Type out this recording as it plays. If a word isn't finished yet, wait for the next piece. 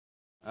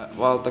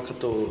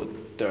Valtakatu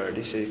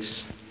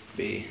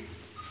 36B.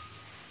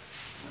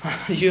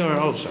 You are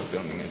also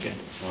filming again.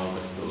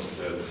 Valtakatu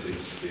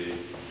 36B.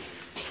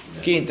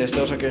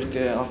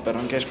 Kiinteistöosakeyhtiö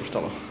Lappeenrannan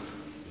keskustalo.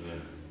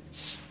 Yeah.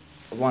 It's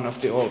one of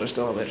the oldest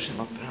elevators in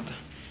Lappeenranta.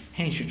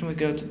 Hey, should we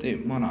go to the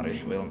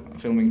Monari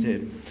filming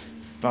the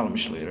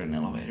Valmisleader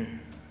elevator?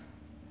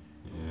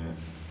 Yeah.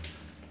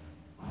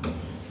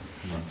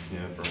 No,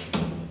 yeah,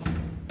 probably.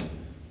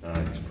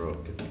 It's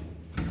broken.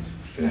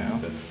 No.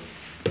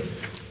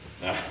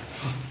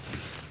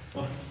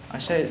 What? I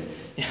said,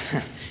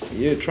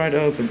 you tried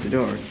to open the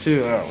door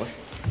too early.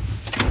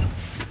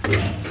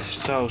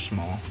 It's so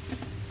small.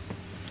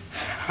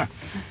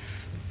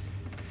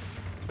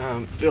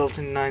 Built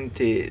in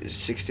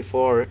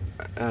 1964.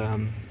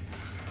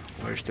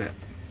 Where's the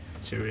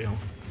serial?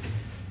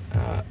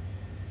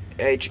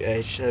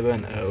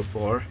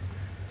 HH704.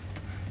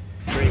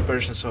 3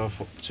 persons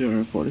of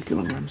 240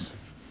 kilograms.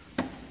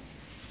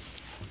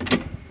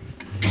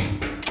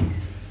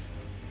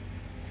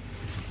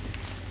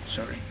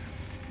 Sorry.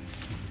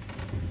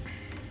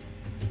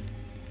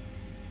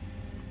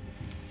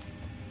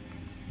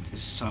 This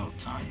is so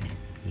tiny.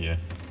 Yeah.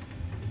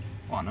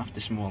 One of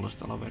the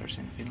smallest elevators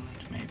in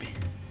Finland, maybe.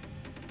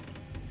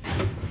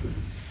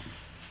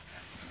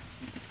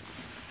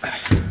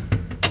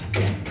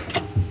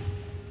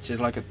 This is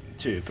like a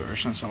 2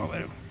 persons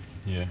elevator.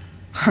 Yeah.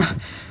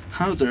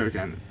 How there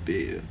can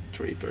be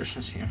 3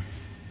 persons here?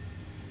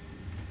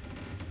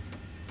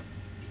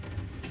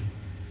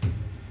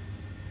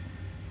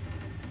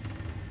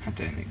 And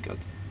then it got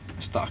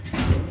stuck.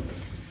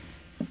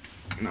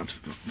 Not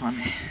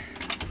funny.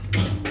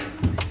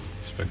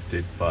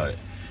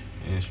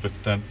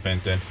 Inspected and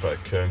maintained by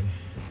Köln.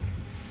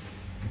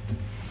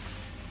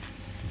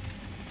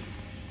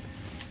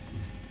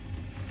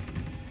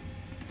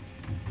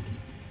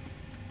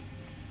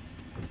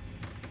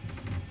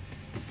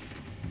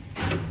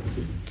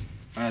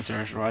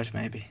 There's right,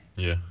 maybe.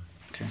 Yeah.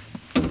 Okay.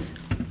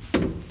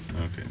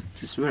 Okay.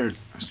 This is very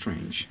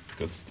strange. It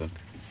got stuck.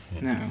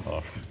 Yeah. No.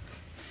 Oh.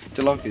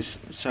 The lock is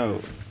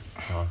so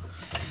Oh.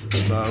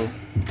 slow.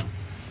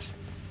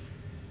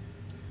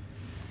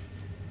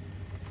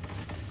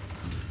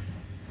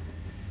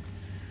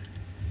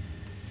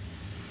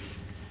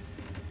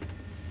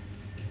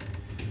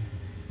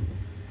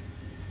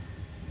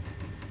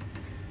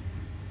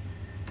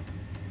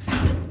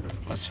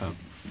 Let's hope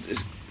this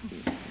is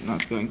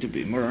not going to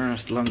be more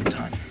earnest long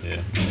time.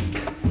 Yeah.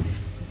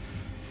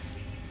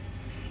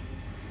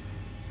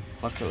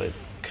 Luckily,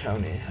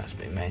 County has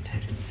been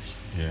maintaining this.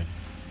 Yeah.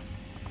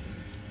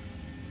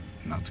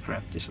 Not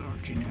crap, this or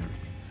generic.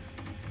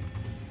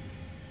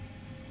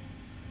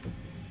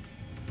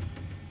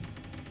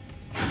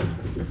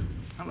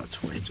 Now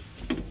let's wait.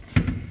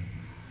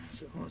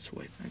 So let's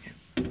wait again.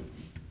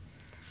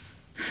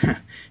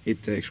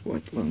 It takes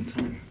quite a long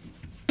time.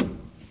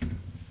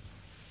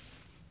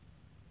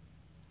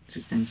 Is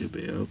it going to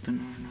be open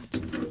or not?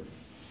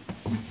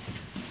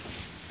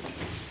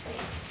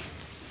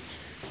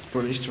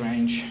 Pretty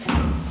strange.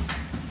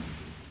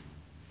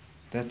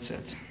 That's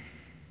it.